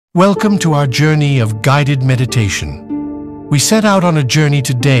Welcome to our journey of guided meditation. We set out on a journey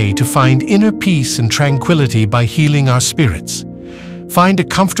today to find inner peace and tranquility by healing our spirits. Find a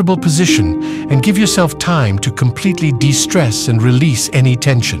comfortable position and give yourself time to completely de-stress and release any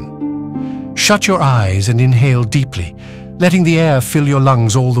tension. Shut your eyes and inhale deeply, letting the air fill your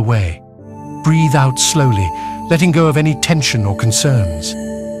lungs all the way. Breathe out slowly, letting go of any tension or concerns.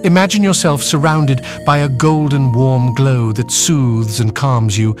 Imagine yourself surrounded by a golden warm glow that soothes and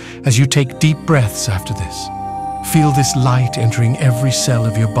calms you as you take deep breaths after this. Feel this light entering every cell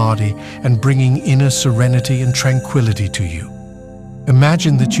of your body and bringing inner serenity and tranquility to you.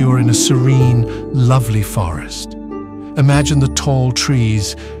 Imagine that you are in a serene, lovely forest. Imagine the tall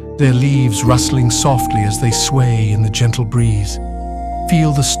trees, their leaves rustling softly as they sway in the gentle breeze.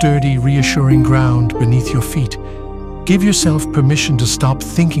 Feel the sturdy, reassuring ground beneath your feet. Give yourself permission to stop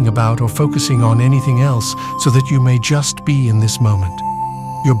thinking about or focusing on anything else so that you may just be in this moment.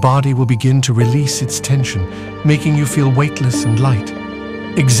 Your body will begin to release its tension, making you feel weightless and light.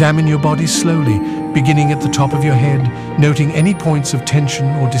 Examine your body slowly, beginning at the top of your head, noting any points of tension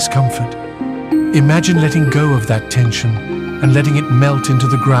or discomfort. Imagine letting go of that tension and letting it melt into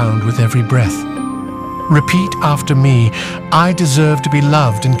the ground with every breath. Repeat after me. I deserve to be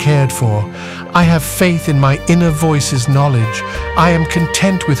loved and cared for. I have faith in my inner voice's knowledge. I am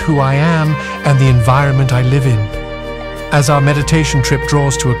content with who I am and the environment I live in. As our meditation trip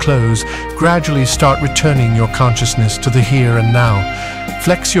draws to a close, gradually start returning your consciousness to the here and now.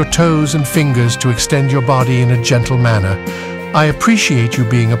 Flex your toes and fingers to extend your body in a gentle manner. I appreciate you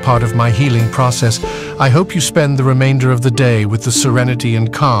being a part of my healing process. I hope you spend the remainder of the day with the serenity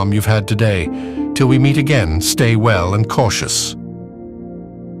and calm you've had today. Till we meet again, stay well and cautious.